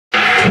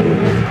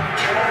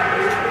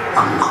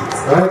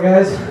Alright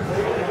guys,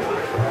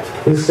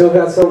 you still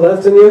got some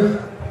left in you?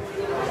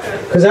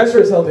 Cause I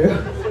sure as hell do.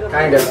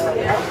 Kind of.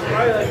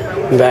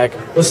 I'm back.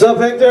 What's up,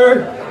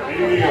 Hector?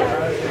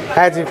 I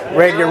had to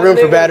raid your room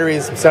for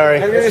batteries. I'm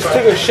sorry. I just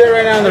took a shit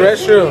right now in the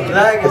restroom.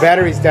 The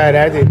batteries died.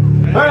 I had to.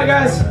 Alright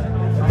guys,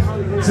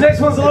 this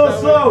next one's a little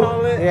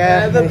slow.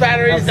 Yeah, the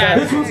batteries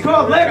died. This one's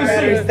called Legacy.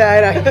 Batteries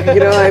died.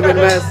 You know I've been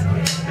messed.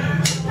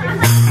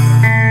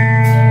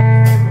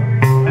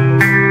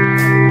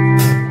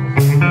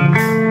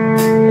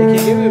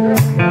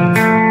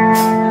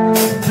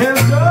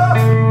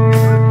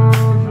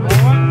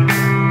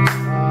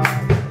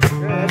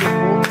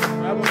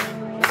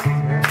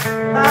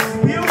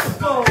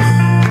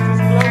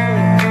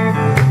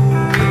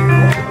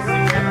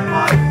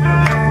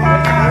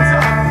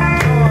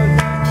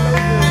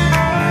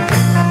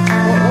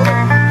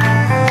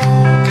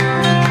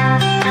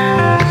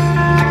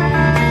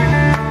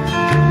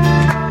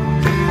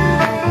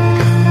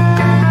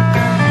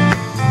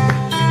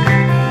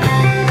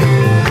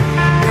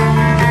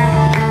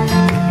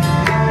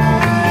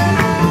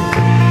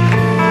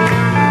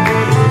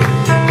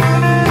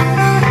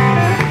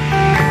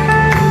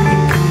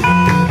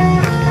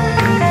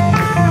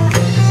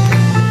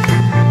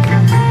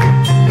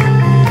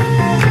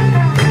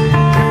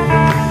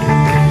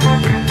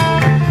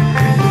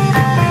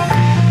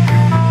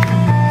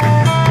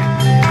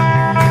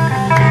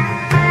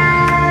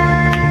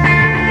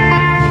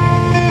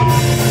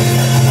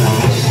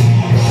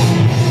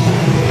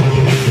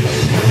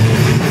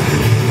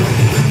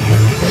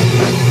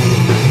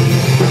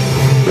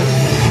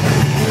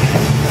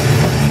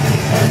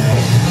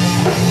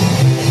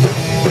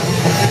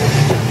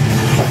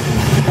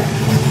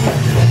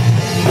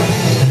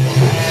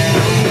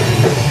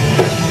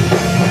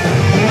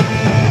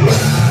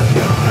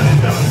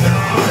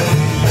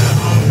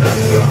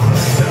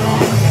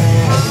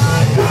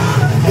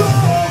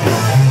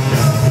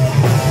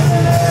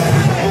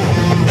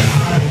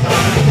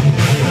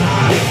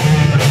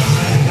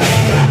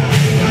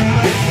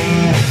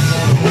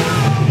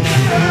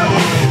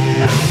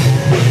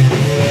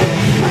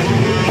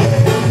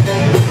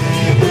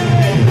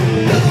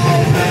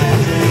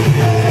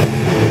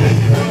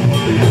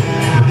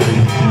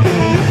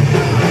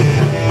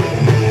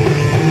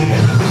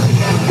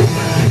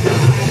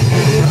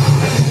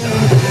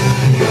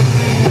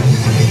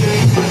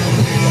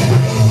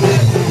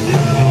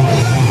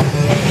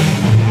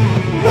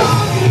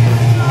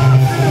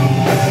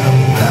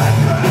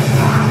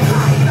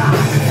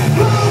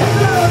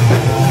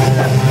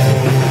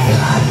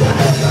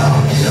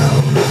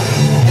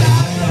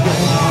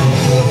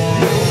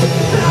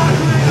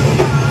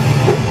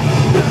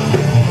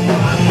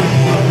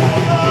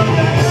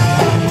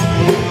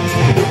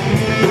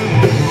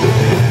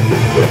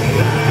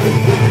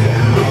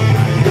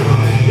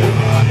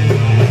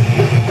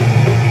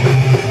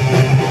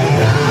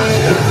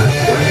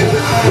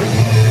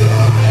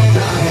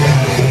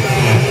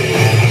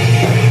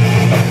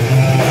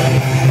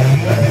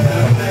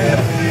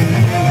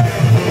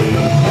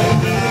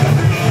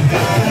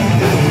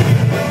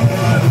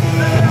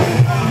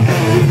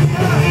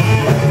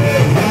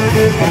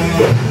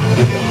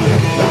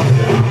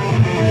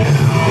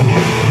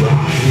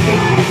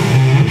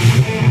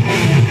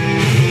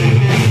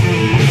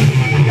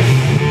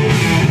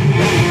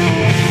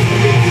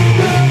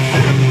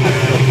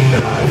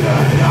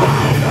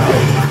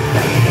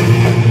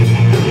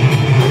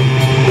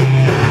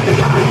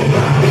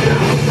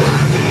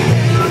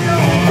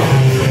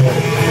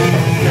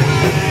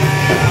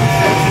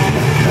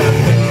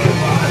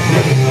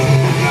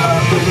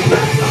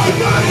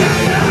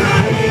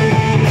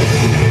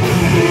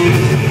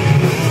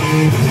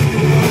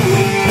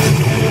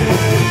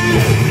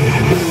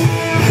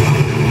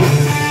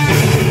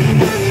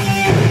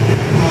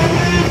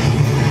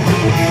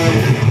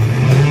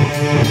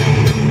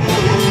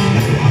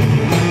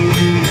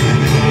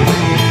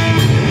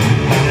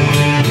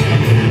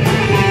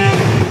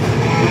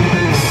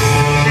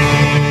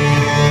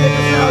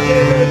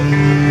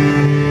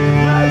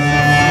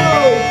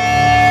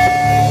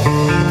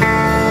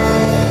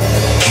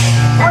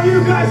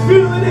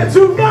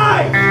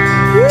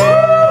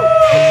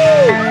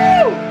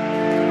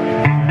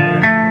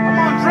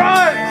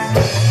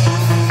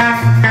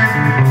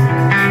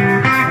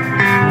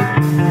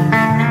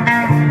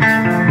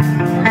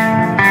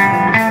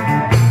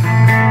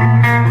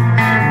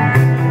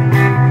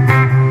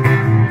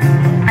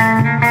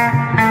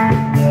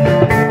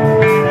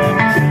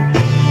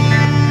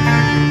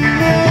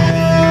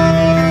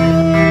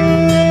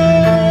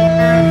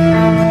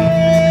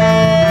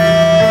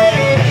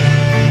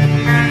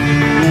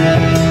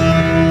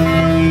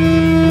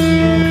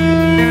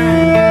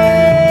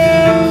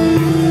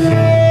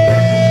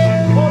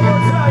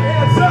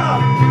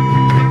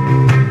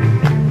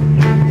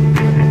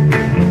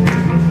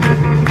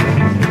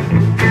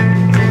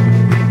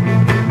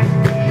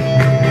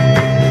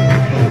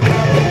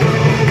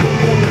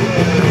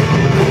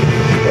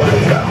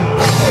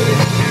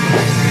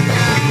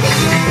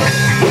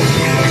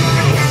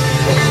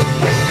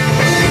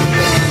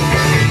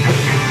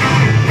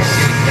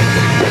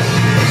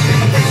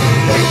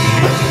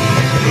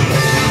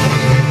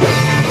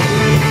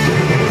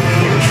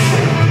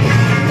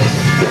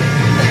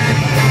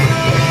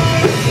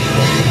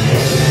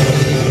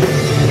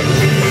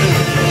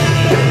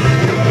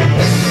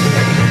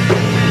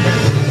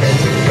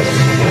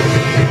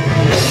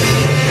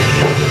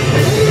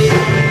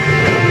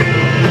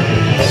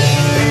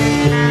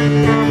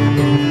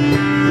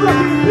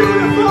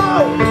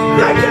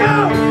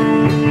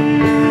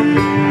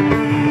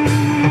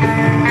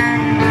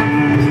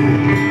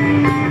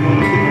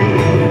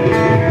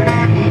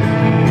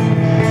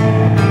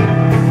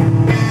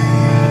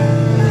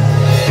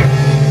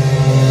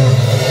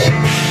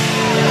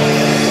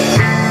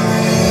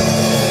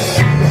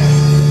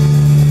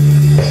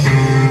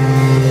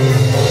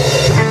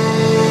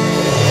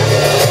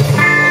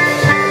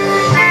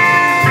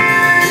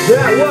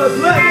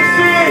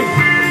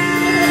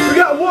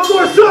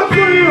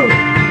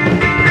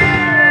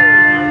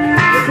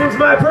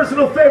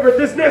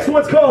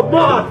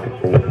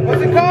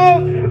 What's it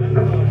called?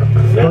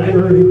 Fucking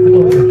Rudy, come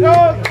on. What's it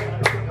called?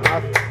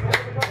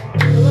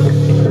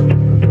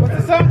 What's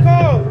the song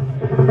called?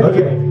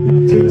 Okay,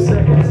 2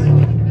 seconds.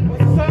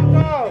 What's the song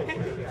called?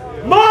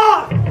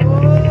 Moth!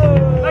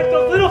 Like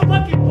those little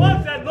fucking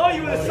bugs that annoy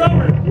you in the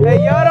summer. Hey,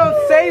 y'all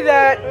don't say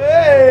that.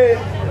 Hey!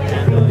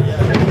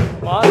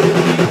 Moth is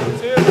evil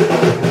too.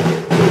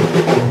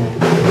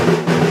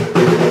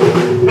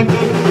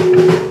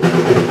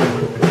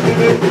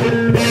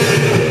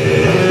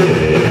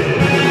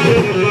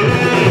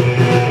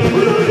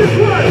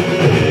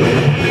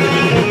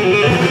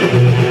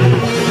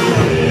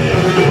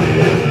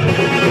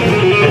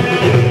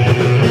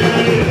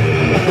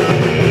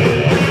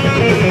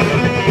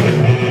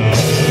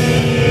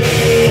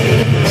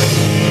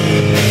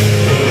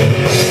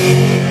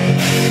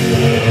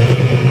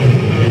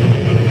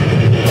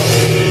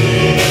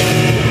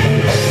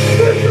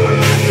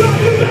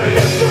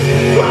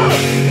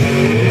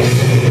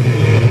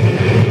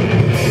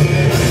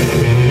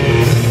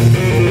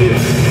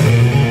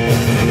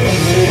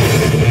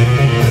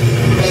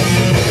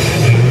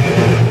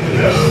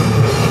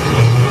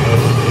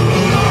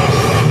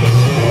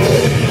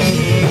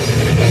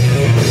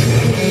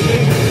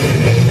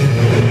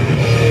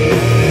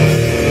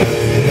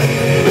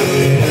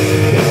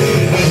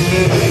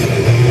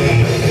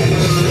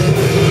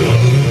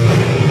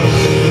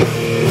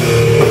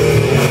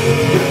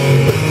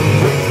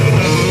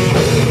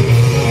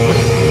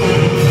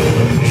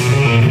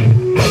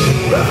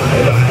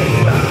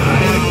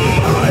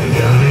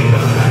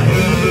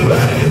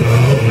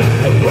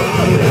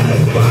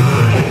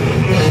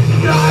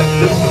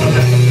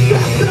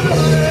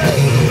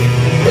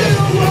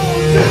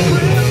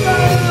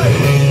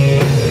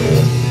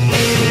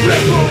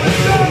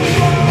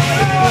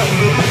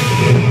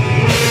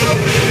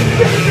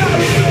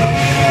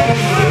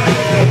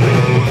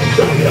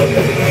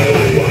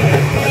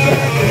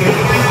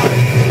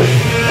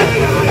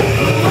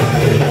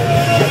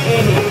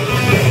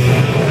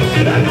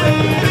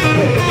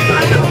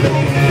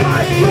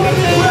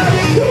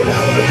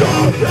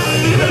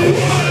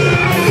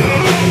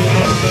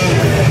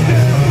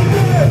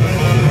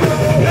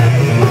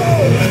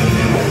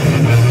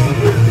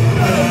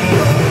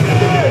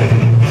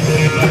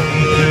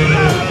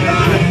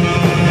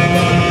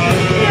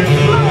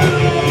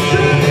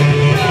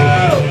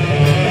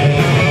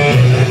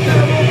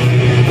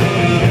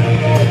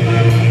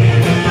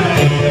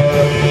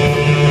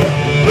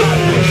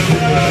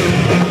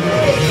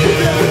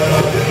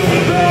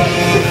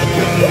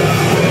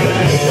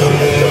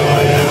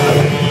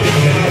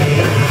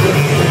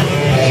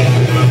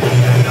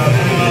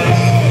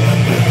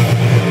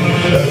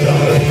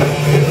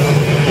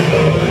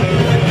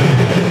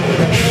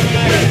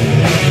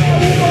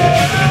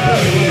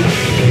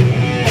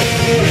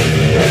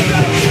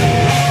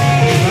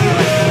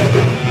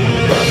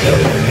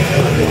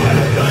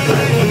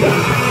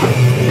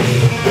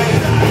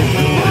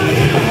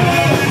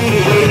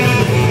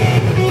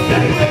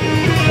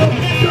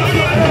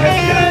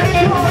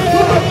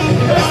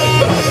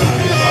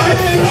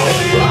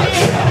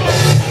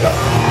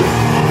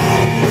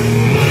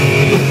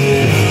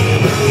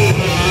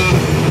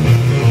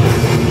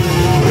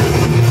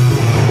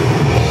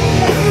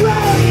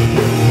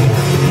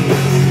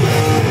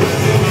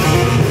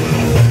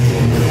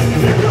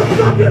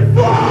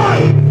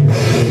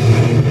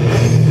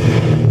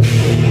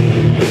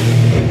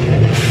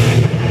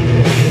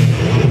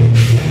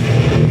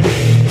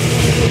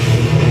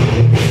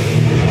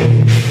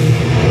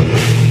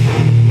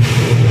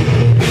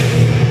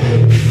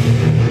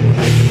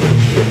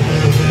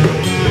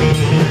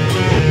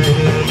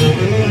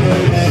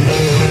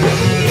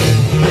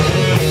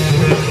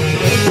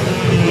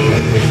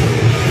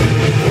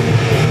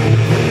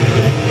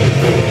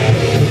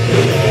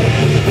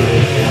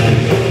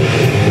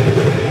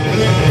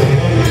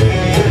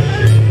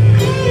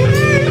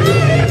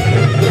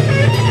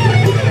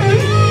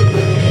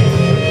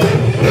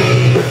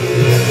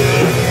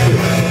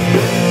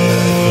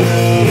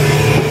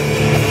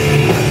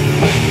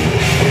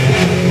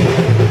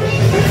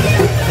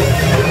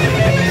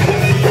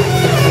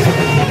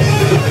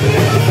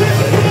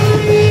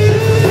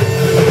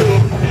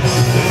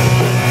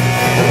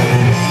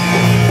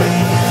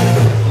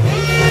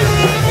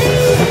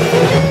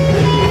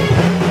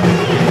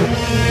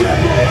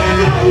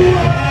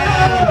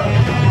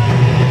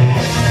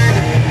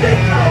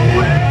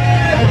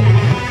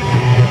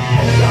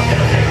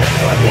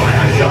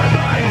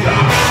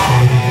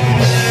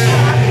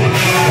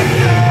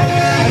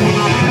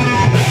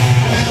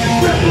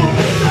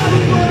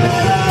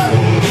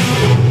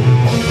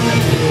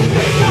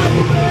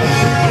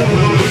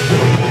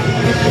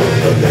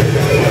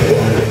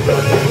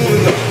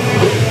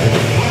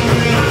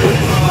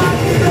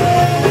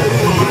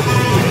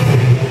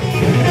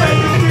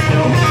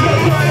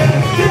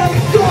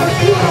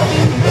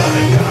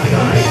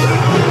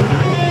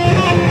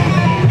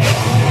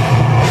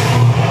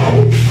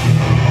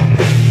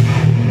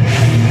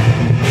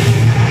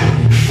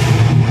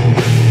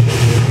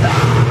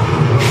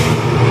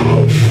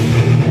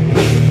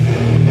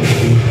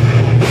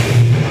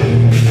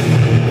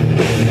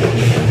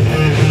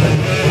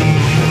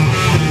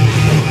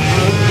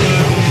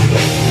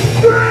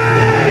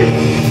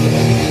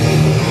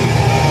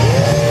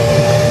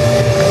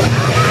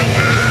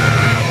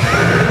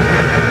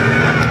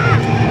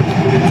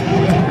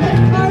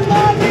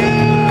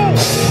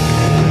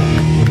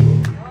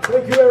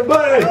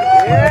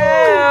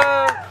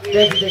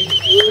 Thanks for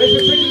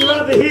sticking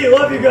around the heat.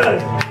 Love you guys.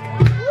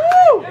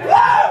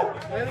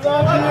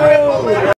 I love you.